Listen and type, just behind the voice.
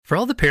For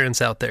all the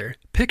parents out there,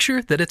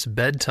 picture that it's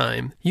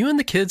bedtime. You and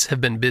the kids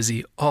have been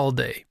busy all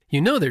day.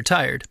 You know they're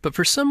tired, but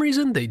for some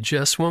reason they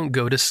just won't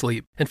go to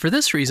sleep. And for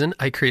this reason,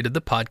 I created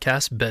the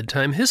podcast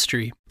Bedtime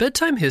History.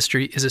 Bedtime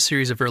History is a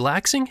series of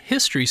relaxing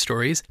history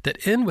stories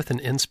that end with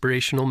an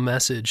inspirational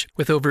message.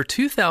 With over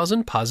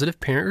 2,000 positive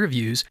parent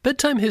reviews,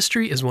 Bedtime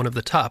History is one of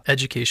the top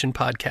education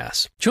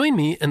podcasts. Join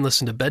me and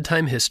listen to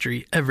Bedtime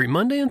History every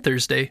Monday and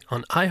Thursday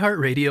on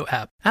iHeartRadio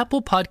app,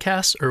 Apple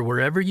Podcasts, or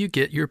wherever you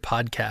get your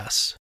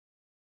podcasts.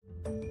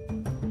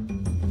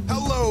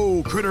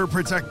 Hello, Critter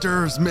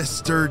Protectors.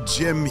 Mr.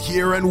 Jim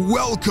here, and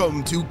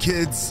welcome to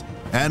Kids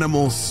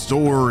Animal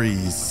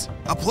Stories,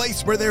 a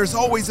place where there's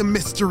always a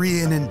mystery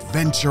and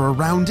adventure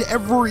around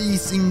every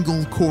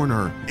single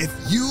corner. If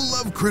you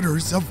love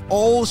critters of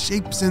all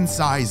shapes and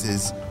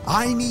sizes,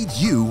 I need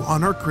you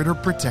on our Critter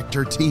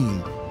Protector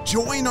team.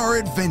 Join our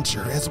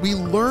adventure as we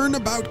learn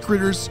about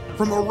critters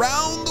from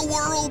around the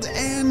world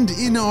and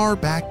in our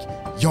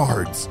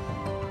backyards.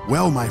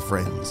 Well, my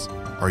friends,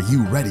 are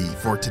you ready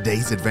for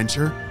today's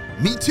adventure?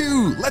 Me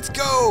too! Let's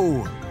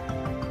go!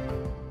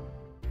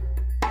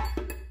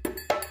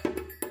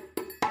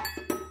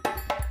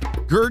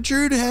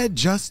 Gertrude had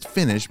just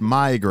finished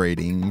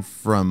migrating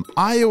from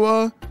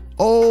Iowa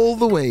all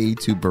the way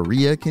to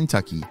Berea,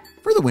 Kentucky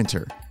for the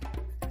winter.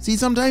 See,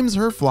 sometimes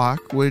her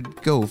flock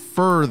would go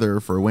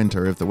further for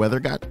winter if the weather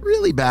got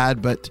really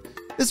bad, but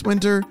this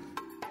winter,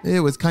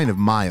 it was kind of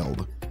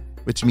mild,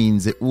 which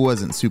means it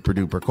wasn't super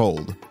duper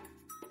cold.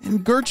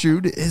 And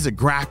Gertrude is a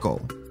grackle.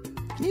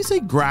 Can you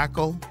say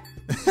grackle?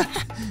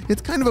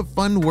 It's kind of a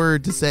fun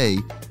word to say.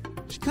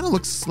 She kind of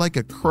looks like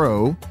a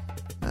crow,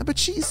 but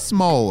she's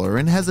smaller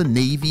and has a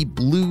navy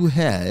blue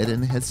head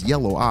and has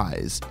yellow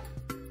eyes.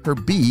 Her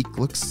beak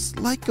looks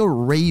like a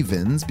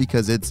raven's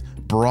because it's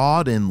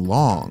broad and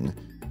long.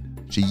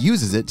 She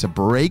uses it to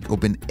break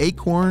open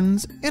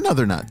acorns and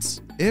other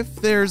nuts. If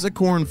there's a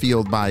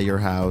cornfield by your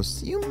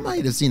house, you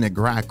might have seen a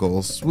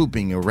grackle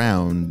swooping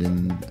around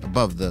and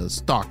above the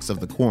stalks of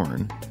the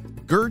corn.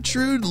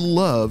 Gertrude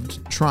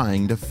loved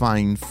trying to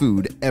find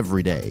food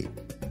every day.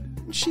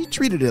 She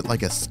treated it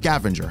like a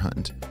scavenger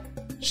hunt.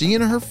 She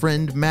and her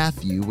friend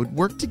Matthew would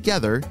work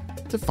together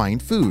to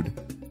find food.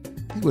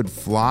 They would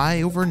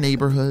fly over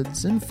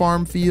neighborhoods and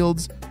farm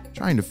fields,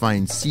 trying to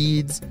find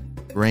seeds,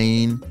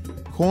 grain,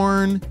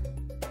 corn,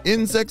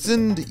 insects,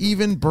 and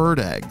even bird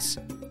eggs.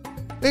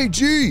 "Hey,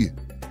 gee,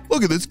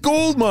 look at this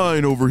gold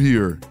mine over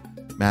here,"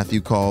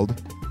 Matthew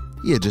called.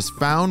 He had just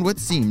found what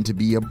seemed to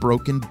be a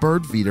broken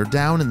bird feeder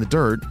down in the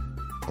dirt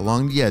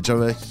along the edge of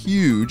a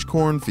huge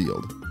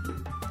cornfield.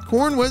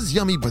 Corn was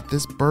yummy, but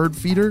this bird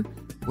feeder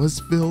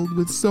was filled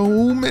with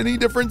so many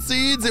different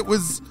seeds. It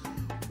was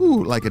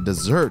like a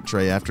dessert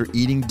tray after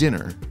eating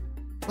dinner.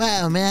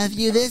 "Wow,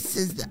 Matthew, this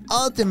is the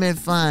ultimate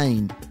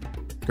find,"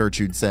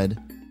 Gertrude said.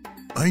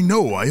 "I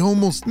know, I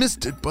almost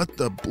missed it, but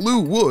the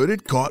blue wood,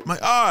 it caught my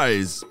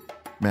eyes,"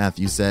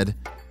 Matthew said.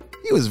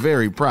 He was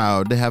very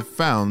proud to have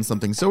found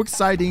something so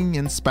exciting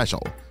and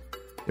special.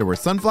 There were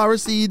sunflower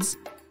seeds,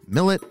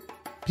 millet,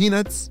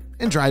 peanuts,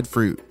 and dried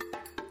fruit.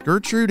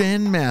 Gertrude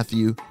and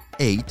Matthew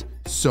ate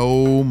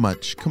so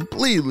much,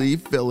 completely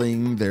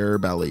filling their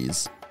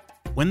bellies.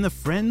 When the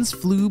friends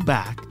flew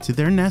back to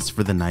their nest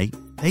for the night,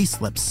 they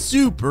slept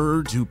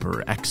super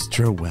duper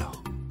extra well.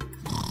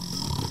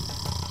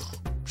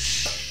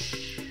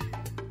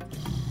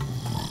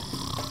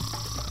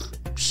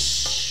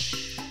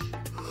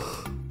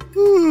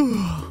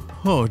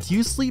 Oh, do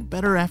you sleep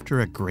better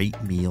after a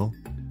great meal?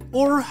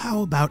 Or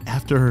how about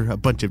after a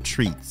bunch of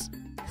treats?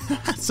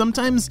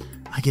 Sometimes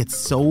I get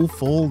so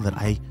full that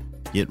I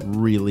get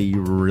really,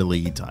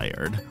 really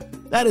tired.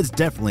 That is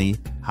definitely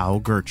how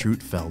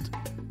Gertrude felt.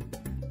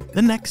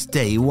 The next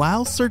day,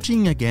 while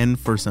searching again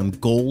for some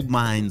gold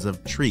mines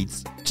of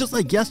treats, just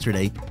like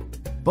yesterday,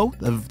 both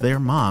of their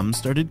moms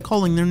started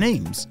calling their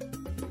names.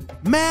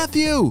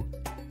 "Matthew!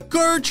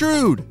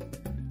 Gertrude!"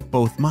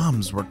 Both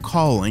moms were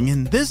calling,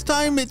 and this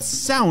time it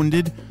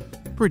sounded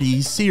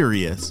pretty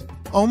serious,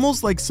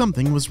 almost like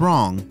something was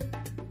wrong.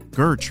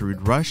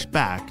 Gertrude rushed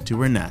back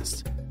to her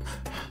nest.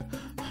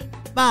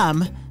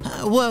 "Mom,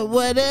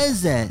 what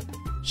is it?"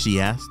 she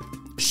asked.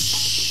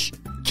 "Shh!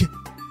 Get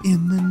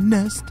in the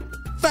nest,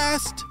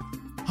 fast!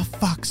 A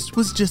fox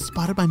was just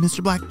spotted by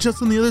Mr. Black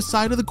just on the other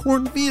side of the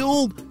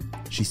cornfield,"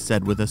 she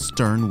said with a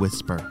stern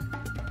whisper.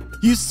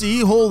 "You see,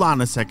 hold on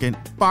a second.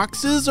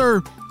 Foxes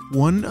are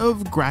one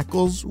of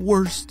Grackles'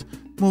 worst,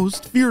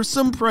 most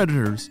fearsome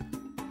predators.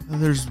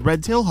 There's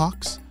red-tailed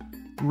hawks,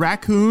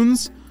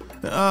 raccoons,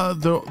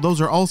 those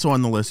are also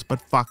on the list,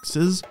 but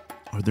foxes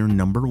are their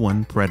number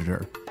one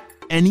predator.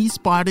 Any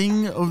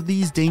spotting of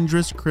these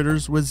dangerous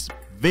critters was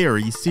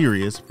very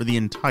serious for the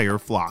entire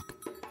flock."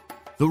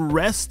 The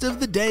rest of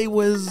the day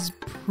was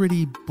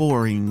pretty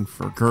boring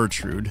for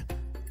Gertrude.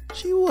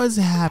 She was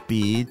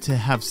happy to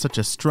have such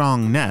a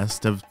strong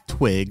nest of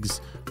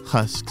twigs,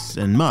 husks,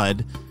 and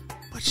mud,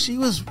 but she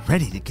was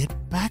ready to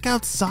get back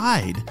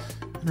outside,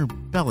 and her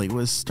belly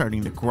was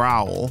starting to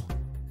growl.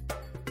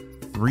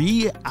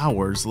 3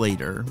 hours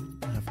later,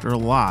 after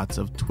lots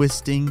of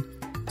twisting,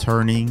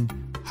 turning,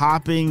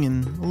 hopping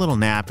and a little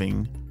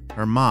napping,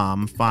 her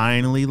mom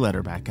finally let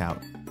her back out.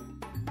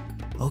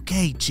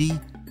 Okay, G.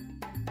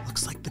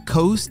 Looks like the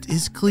coast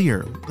is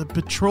clear. The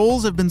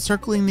patrols have been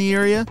circling the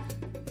area,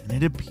 and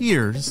it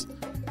appears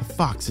the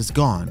fox is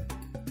gone,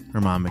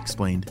 her mom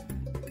explained.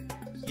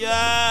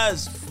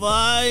 Yes,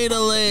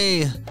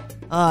 finally.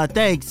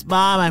 Thanks,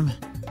 Mom. I'm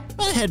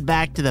gonna head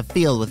back to the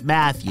field with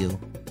Matthew,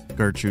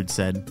 Gertrude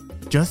said.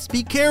 Just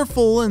be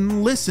careful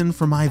and listen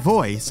for my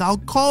voice. I'll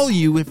call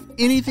you if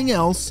anything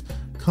else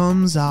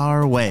comes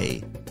our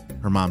way,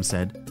 her mom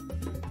said.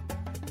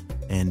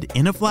 And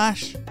in a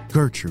flash,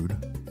 Gertrude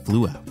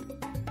flew out.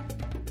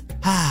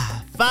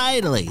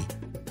 Finally,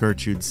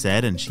 Gertrude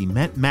said, and she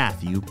met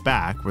Matthew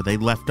back where they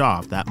left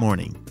off that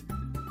morning.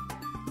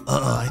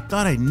 I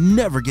thought I'd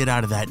never get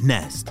out of that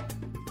nest,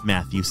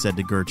 Matthew said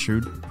to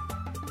Gertrude.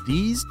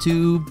 These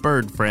two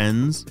bird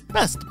friends,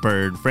 best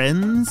bird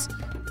friends,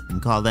 you can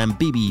call them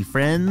BB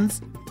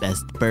friends,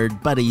 best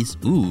bird buddies,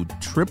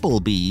 triple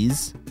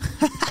Bs.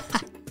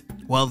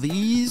 Well,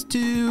 these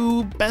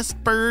two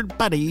best bird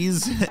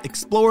buddies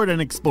explored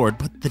and explored,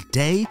 but the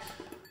day,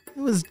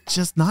 it was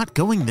just not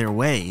going their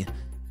way.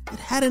 It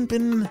hadn't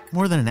been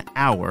more than an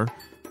hour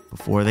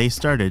before they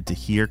started to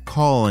hear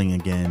calling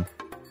again.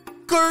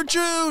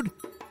 Gertrude!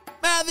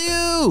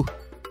 Matthew!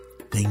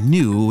 They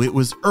knew it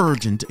was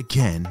urgent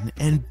again,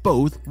 and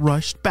both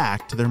rushed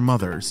back to their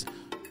mothers.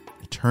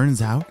 It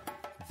turns out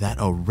that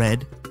a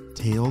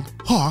red-tailed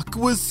hawk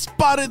was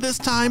spotted this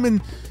time,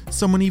 and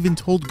someone even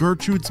told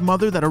Gertrude's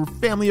mother that her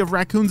family of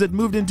raccoons had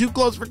moved in too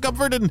close for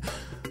comfort, and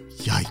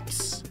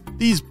yikes!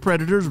 These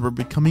predators were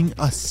becoming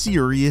a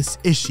serious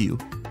issue.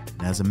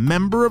 And as a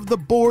member of the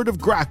board of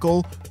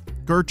Grackle,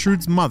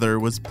 Gertrude's mother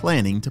was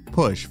planning to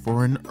push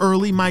for an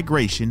early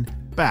migration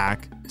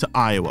back to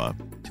Iowa,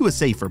 to a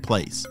safer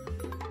place.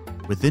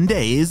 Within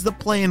days, the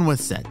plan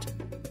was set,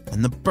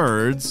 and the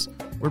birds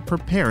were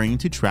preparing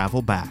to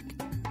travel back.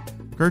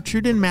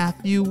 Gertrude and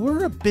Matthew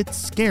were a bit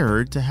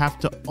scared to have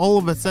to all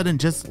of a sudden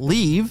just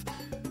leave,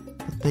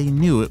 but they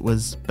knew it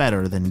was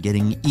better than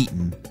getting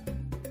eaten.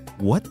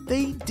 What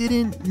they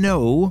didn't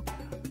know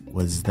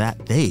was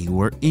that they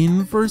were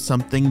in for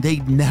something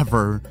they'd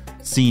never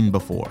seen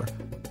before.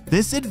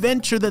 This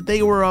adventure that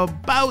they were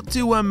about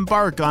to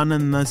embark on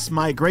in this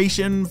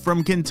migration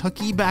from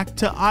Kentucky back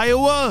to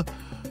Iowa,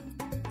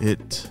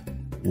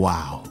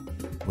 wow,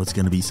 was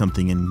going to be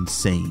something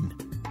insane.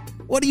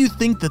 What do you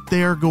think that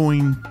they're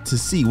going to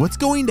see? What's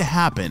going to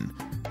happen?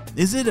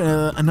 Is it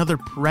another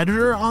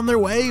predator on their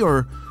way,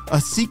 or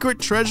a secret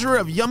treasure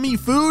of yummy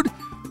food?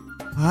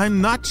 I'm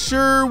not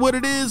sure what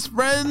it is,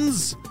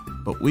 friends.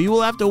 But we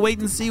will have to wait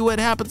and see what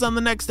happens on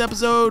the next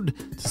episode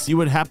to see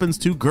what happens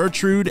to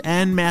Gertrude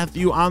and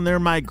Matthew on their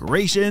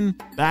migration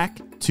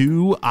back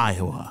to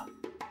Iowa.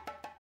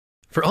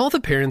 For all the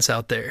parents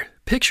out there,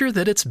 picture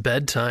that it's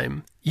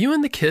bedtime. You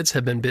and the kids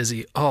have been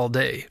busy all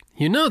day.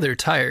 You know they're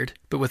tired,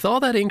 but with all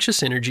that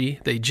anxious energy,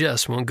 they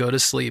just won't go to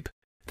sleep.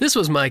 This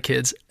was my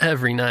kids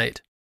every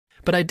night.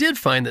 But I did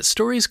find that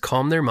stories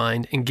calmed their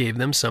mind and gave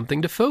them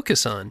something to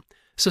focus on.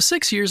 So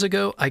 6 years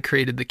ago, I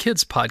created the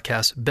kids'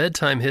 podcast,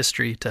 Bedtime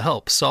History, to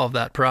help solve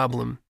that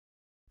problem.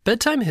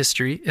 Bedtime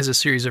History is a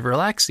series of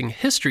relaxing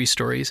history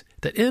stories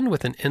that end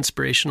with an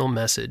inspirational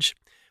message.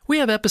 We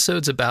have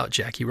episodes about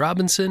Jackie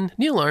Robinson,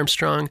 Neil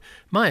Armstrong,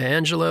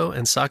 Maya Angelou,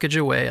 and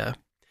Sacagawea.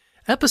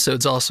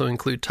 Episodes also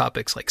include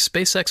topics like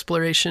space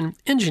exploration,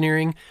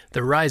 engineering,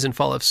 the rise and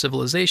fall of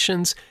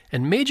civilizations,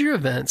 and major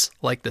events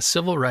like the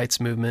Civil Rights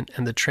Movement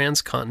and the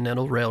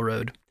Transcontinental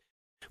Railroad.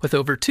 With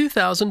over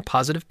 2,000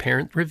 positive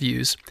parent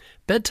reviews,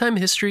 Bedtime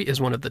History is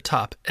one of the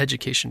top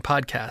education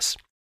podcasts.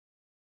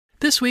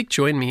 This week,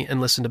 join me and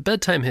listen to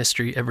Bedtime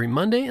History every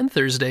Monday and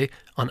Thursday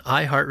on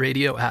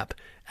iHeartRadio app,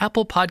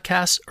 Apple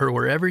Podcasts, or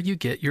wherever you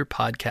get your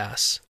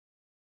podcasts.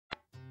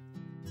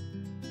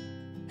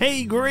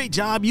 Hey, great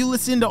job. You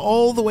listened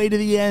all the way to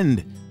the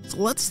end. So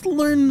let's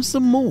learn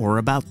some more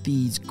about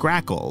these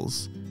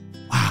grackles.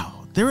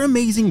 Wow, they're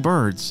amazing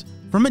birds.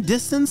 From a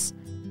distance,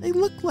 they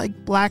look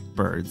like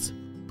blackbirds.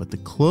 But the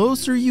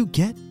closer you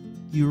get,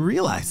 you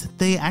realize that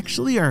they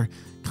actually are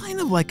kind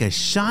of like a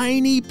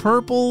shiny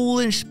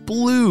purplish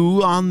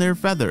blue on their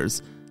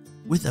feathers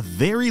with a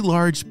very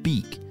large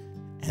beak.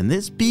 And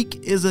this beak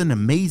is an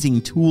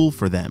amazing tool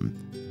for them.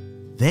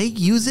 They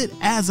use it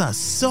as a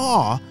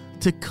saw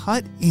to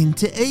cut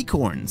into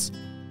acorns.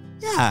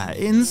 Yeah,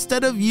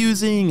 instead of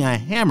using a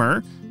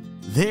hammer,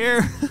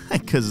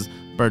 because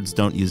birds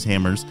don't use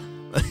hammers,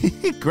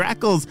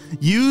 grackles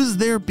use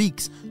their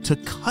beaks to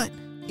cut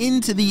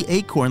into the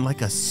acorn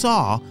like a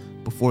saw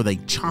before they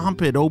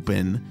chomp it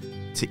open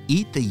to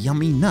eat the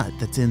yummy nut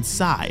that's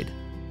inside.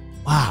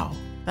 Wow,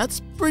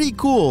 that's pretty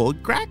cool.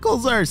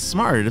 Grackles are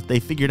smart if they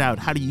figured out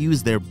how to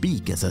use their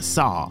beak as a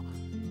saw.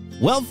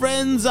 Well,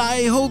 friends,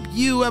 I hope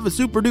you have a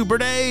super duper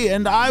day,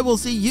 and I will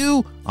see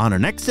you on our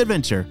next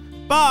adventure.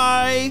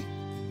 Bye!